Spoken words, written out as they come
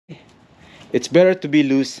It's better to be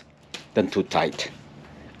loose than too tight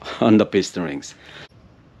on the piston rings.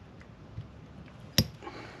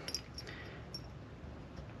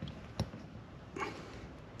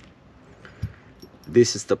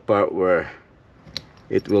 This is the part where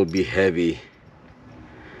it will be heavy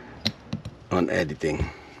on editing.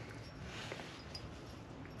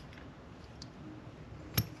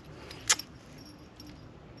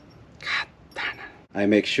 God damn it. I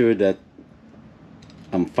make sure that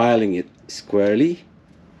I'm filing it squarely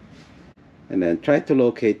and then try to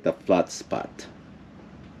locate the flat spot.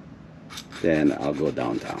 Then I'll go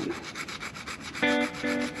down.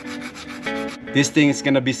 This thing is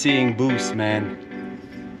gonna be seeing boost, man.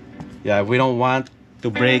 Yeah, we don't want to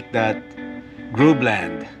break that groove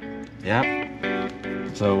blend.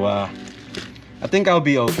 Yep. So I think I'll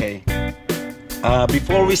be okay.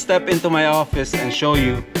 Before we step into my office and show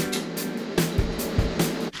you,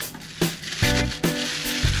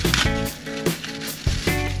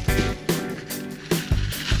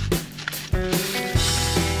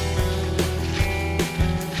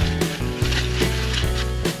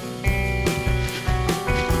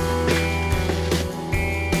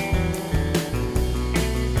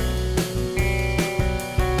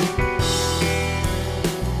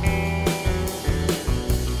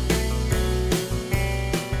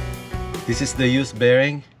 this is the used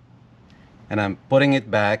bearing, and I'm putting it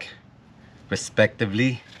back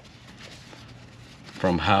respectively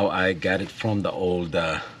from how I got it from the old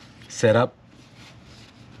setup.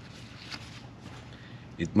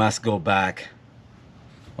 It must go back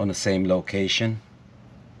on the same location.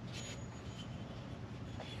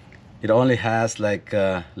 It only has like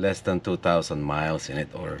less than 2,000 miles in it,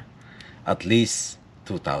 or at least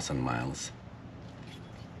 2,000 miles.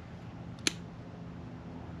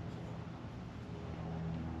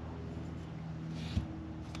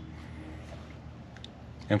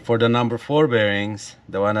 And for the number 4 bearings,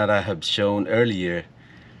 the one that I have shown earlier,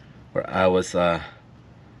 where I was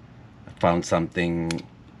found something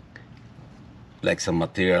like some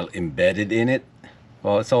material embedded in it,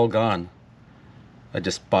 well, it's all gone. I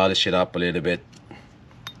just polish it up a little bit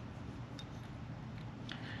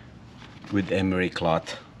with emery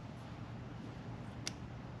cloth.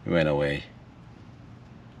 It went away.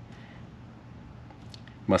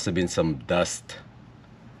 Must have been some dust,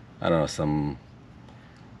 I don't know, some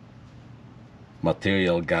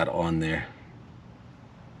material got on there.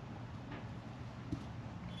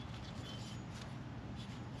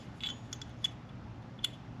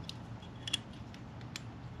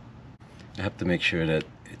 I have to make sure that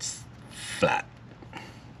it's flat.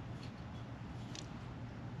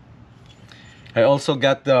 I also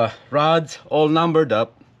got the rods all numbered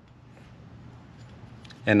up,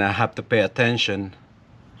 and I have to pay attention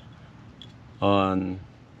on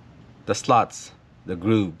the slots, the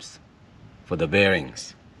grooves for the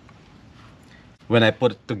bearings. When I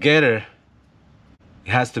put it together,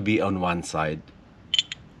 it has to be on one side.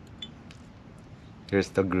 Here's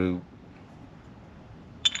the groove.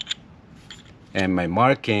 And my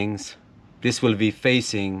markings, this will be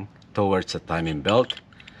facing towards the timing belt.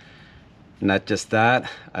 Not just that,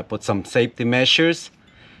 I put some safety measures,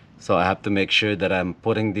 so I have to make sure that I'm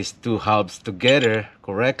putting these two hubs together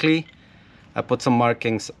correctly. I put some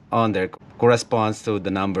markings on there, corresponds to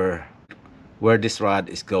the number where this rod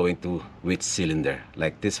is going to which cylinder.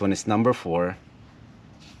 Like this one is number 4.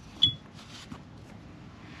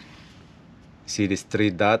 See these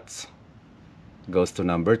 3 dots? Goes to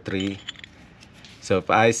number 3. So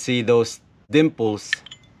if I see those dimples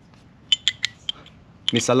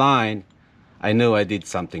misaligned, I know I did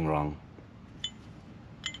something wrong.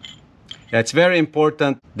 Yeah, it's very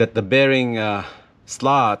important that the bearing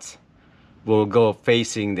slots will go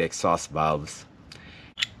facing the exhaust valves.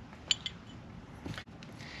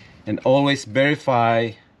 And always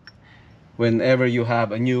verify whenever you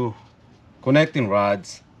have a new connecting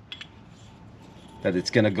rods that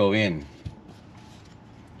it's gonna go in,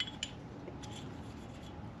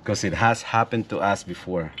 because it has happened to us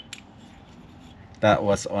before. That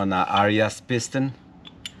was on Arias piston,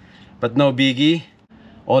 but no biggie.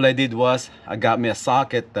 All I did was I got me a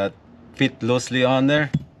socket that fit loosely on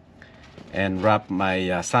there and wrap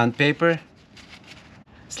my sandpaper,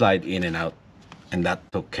 slide in and out, and that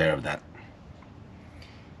took care of that.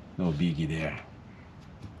 No biggie there.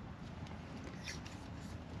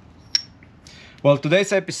 Well,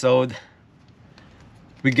 today's episode,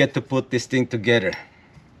 we get to put this thing together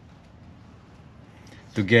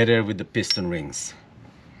with the piston rings.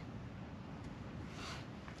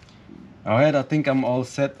 Alright, I think I'm all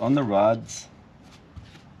set on the rods.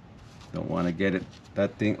 Don't want to get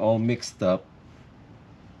that thing all mixed up.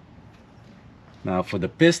 Now for the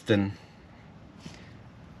piston,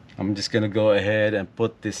 I'm just gonna go ahead and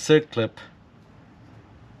put this circlip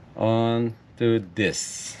on to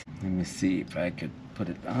this. Let me see if I could put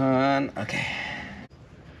it on. Okay.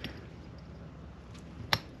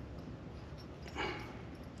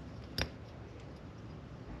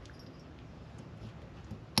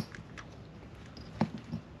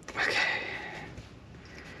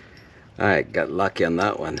 Alright, got lucky on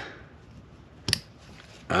that one.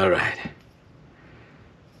 Alright.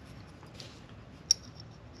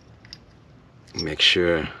 Make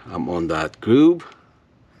sure I'm on that groove.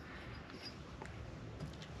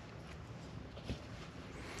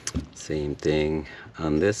 Same thing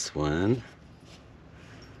on this one.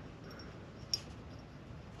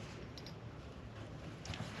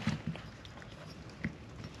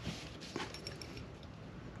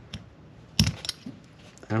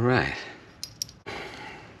 Alright.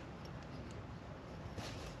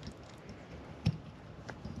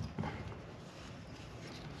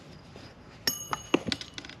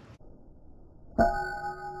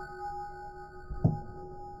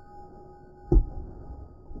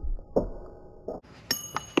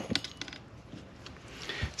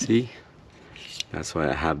 See, that's why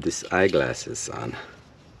I have these eyeglasses on.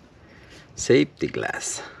 Safety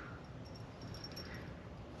glass.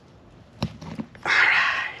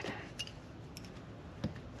 Alright.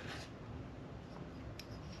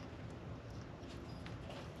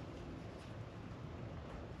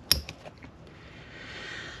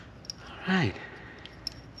 Alright.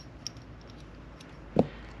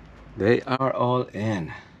 They are all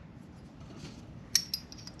in.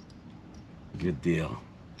 Good deal.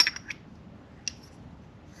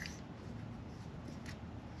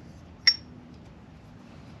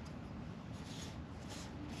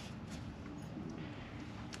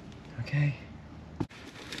 Okay.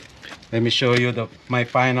 Let me show you my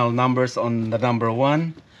final numbers on the number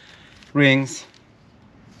 1 rings.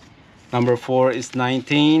 Number 4 is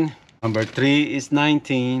 19. Number 3 is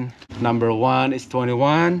 19. Number 1 is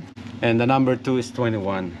 21. And the number 2 is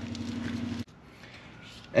 21.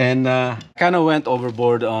 And kind of went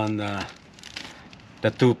overboard on the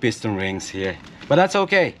 2 piston rings here. But that's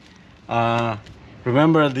okay.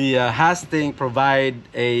 Remember, the Hastings provide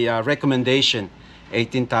a recommendation.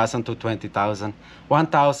 18,000 to 20,000.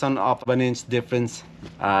 1,000 of an inch difference.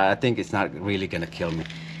 I think it's not really gonna kill me.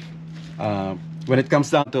 When it comes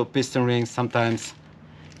down to piston rings, sometimes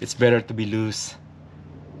it's better to be loose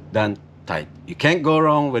than tight. You can't go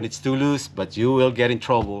wrong when it's too loose, but you will get in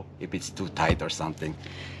trouble if it's too tight or something.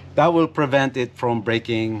 That will prevent it from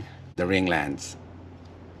breaking the ring lands.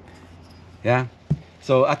 Yeah,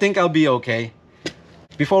 so I think I'll be okay.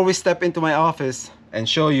 Before we step into my office and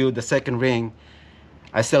show you the second ring,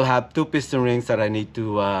 I still have 2 piston rings that I need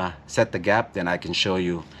to set the gap. Then I can show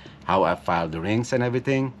you how I filed the rings and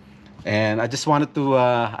everything. And I just wanted to,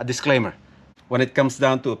 a disclaimer. When it comes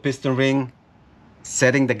down to a piston ring,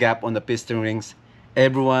 setting the gap on the piston rings,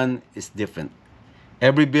 everyone is different.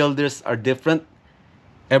 Every builders are different.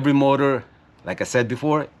 Every motor, like I said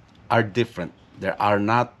before, are different. They are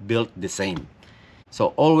not built the same. So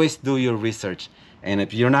always do your research. And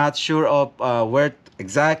if you're not sure of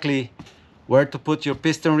exactly where to put your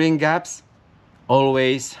piston ring gaps,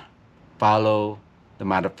 always follow the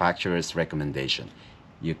manufacturer's recommendation.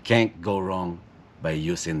 You can't go wrong by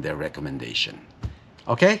using their recommendation.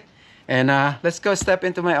 Okay? And let's go step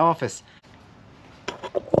into my office.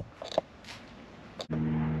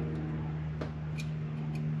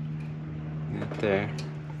 Right there.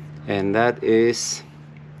 And that is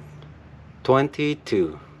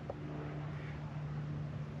 22.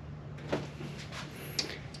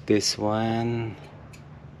 This one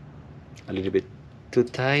a little bit too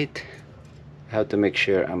tight. I have to make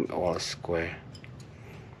sure I'm all square.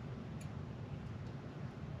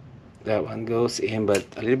 That one goes in, but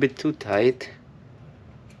a little bit too tight.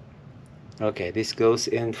 Okay, this goes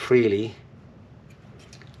in freely.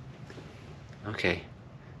 Okay,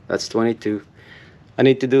 that's 22. I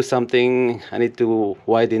need to do something. I need to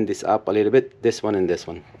widen this up a little bit, this one and this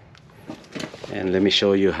one. And let me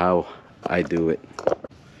show you how I do it.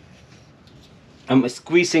 I'm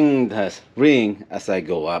squeezing the ring as I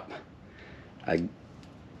go up. I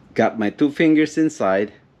got my 2 fingers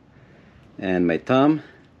inside and my thumb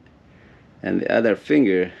and the other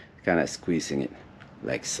finger kind of squeezing it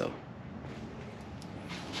like so.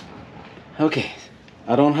 Okay,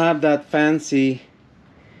 I don't have that fancy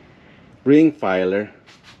ring filer,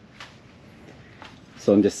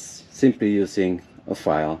 so I'm just simply using a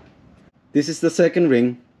file. This is the second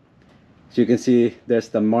ring. As you can see, there's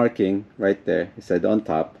the marking right there. It said on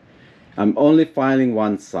top. I'm only filing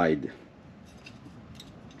one side,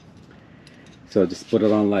 so just put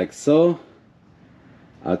it on like so.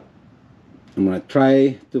 I'll, I'm gonna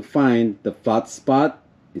try to find the flat spot.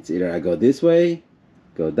 It's either I go this way,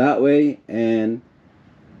 go that way, and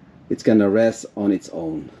it's gonna rest on its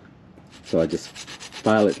own. So I just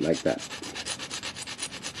file it like that.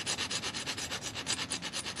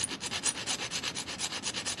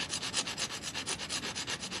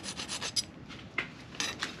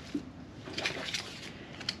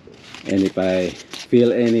 And if I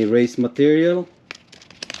feel any race material,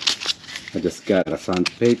 I just got a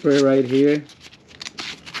sandpaper right here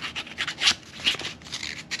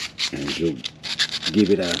and give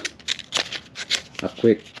it a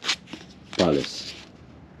quick polish.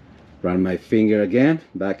 Run my finger again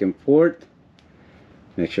back and forth,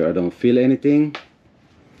 make sure I don't feel anything.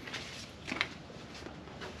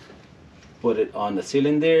 Put it on the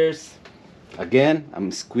cylinders. Again,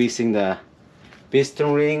 I'm squeezing the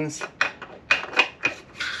piston rings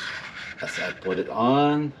as I put it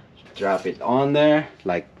on. Drop it on there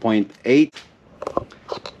like 0.8,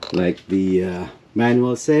 like the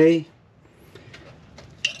manual say,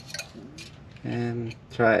 and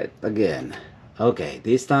try it again. Okay,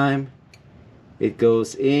 this time it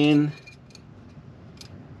goes in.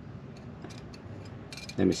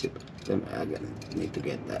 Let me see. I need to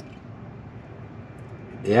get that.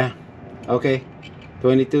 Yeah, okay,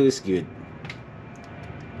 22 is good.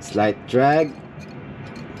 Slight drag.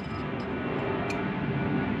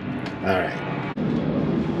 All right.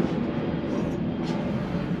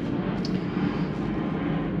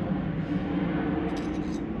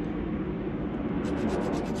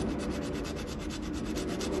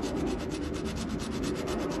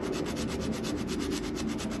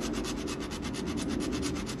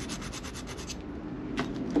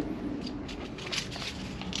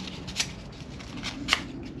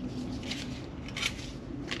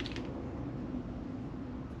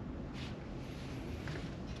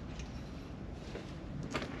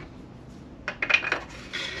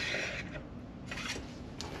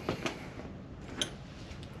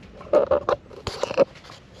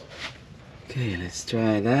 Okay, let's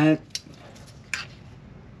try that.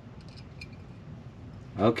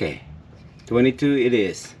 Okay, 22 it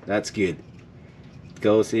is. That's good. It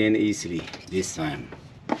goes in easily this time.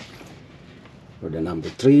 For the number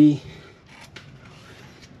 3,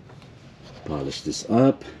 polish this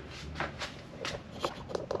up.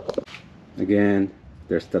 Again,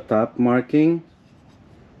 there's the top marking.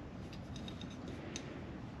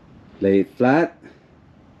 Lay it flat,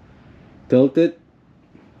 tilt it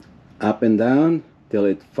up and down till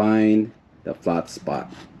it find the flat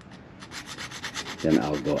spot. Then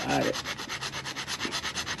I'll go at it.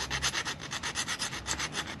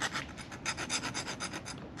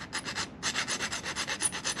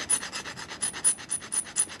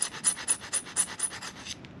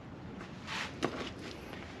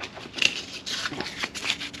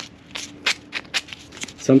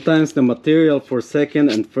 Sometimes the material for second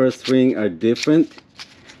and first ring are different,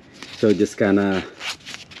 so just kinda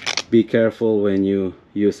be careful when you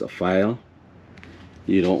use a file.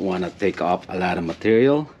 You don't want to take off a lot of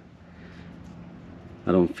material.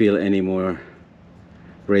 I don't feel any more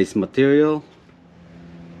race material.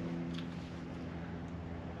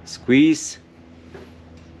 Squeeze.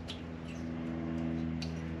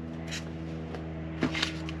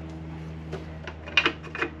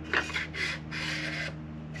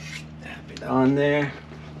 Tap it on there.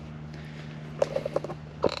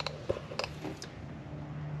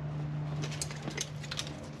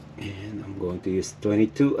 And I'm going to use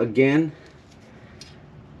 22 again.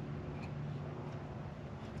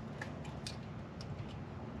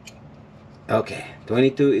 Okay,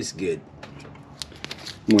 22 is good.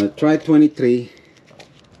 I'm going to try 23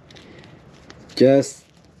 just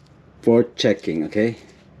for checking, okay?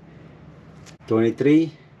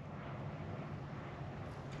 23.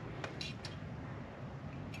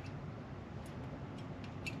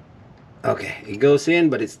 Okay, it goes in,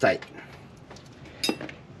 but it's tight.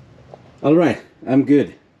 All right, I'm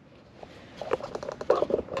good.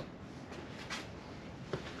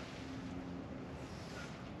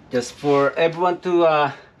 Just for everyone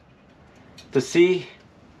to see,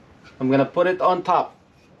 I'm gonna put it on top.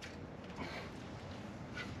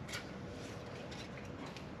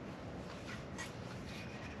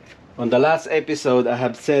 On the last episode, I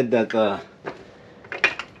have said that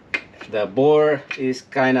the bore is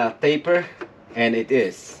kind of taper, and it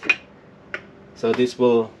is. So this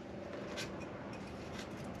will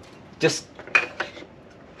just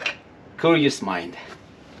curious mind.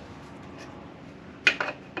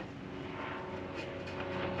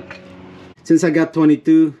 Since I got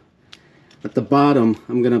 22 at the bottom,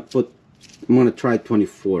 I'm gonna try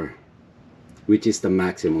 24, which is the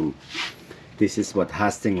maximum. This is what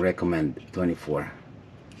Hastings recommend, 24.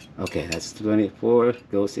 Okay, that's 24,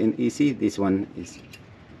 goes in easy. This one is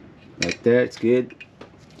right there, it's good.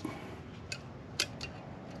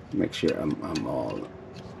 Make sure I'm all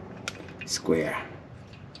square.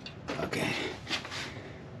 Okay,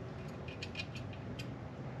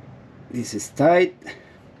 this is tight,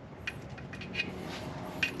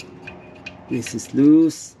 this is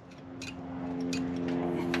loose.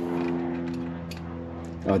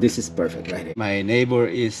 Oh, this is perfect right here. My neighbor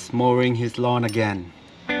is mowing his lawn again.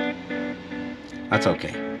 That's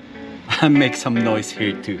okay. I make some noise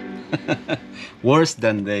here too. Worse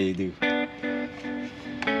than they do.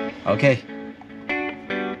 Okay.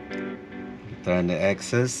 Turn the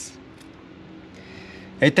excess.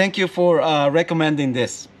 Hey, thank you for recommending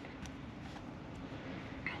this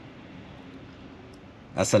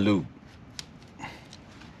as a lube.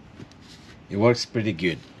 It works pretty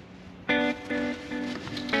good.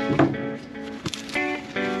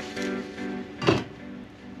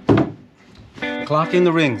 Clocking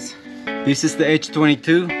the rings. This is the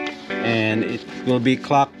H22 and it will be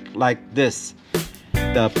clocked like this.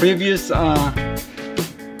 The previous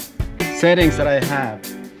settings that I have,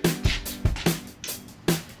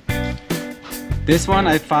 this one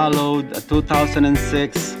I followed a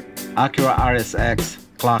 2006 Acura RSX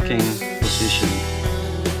clocking position.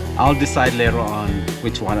 I'll decide later on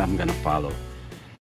which one I'm gonna follow.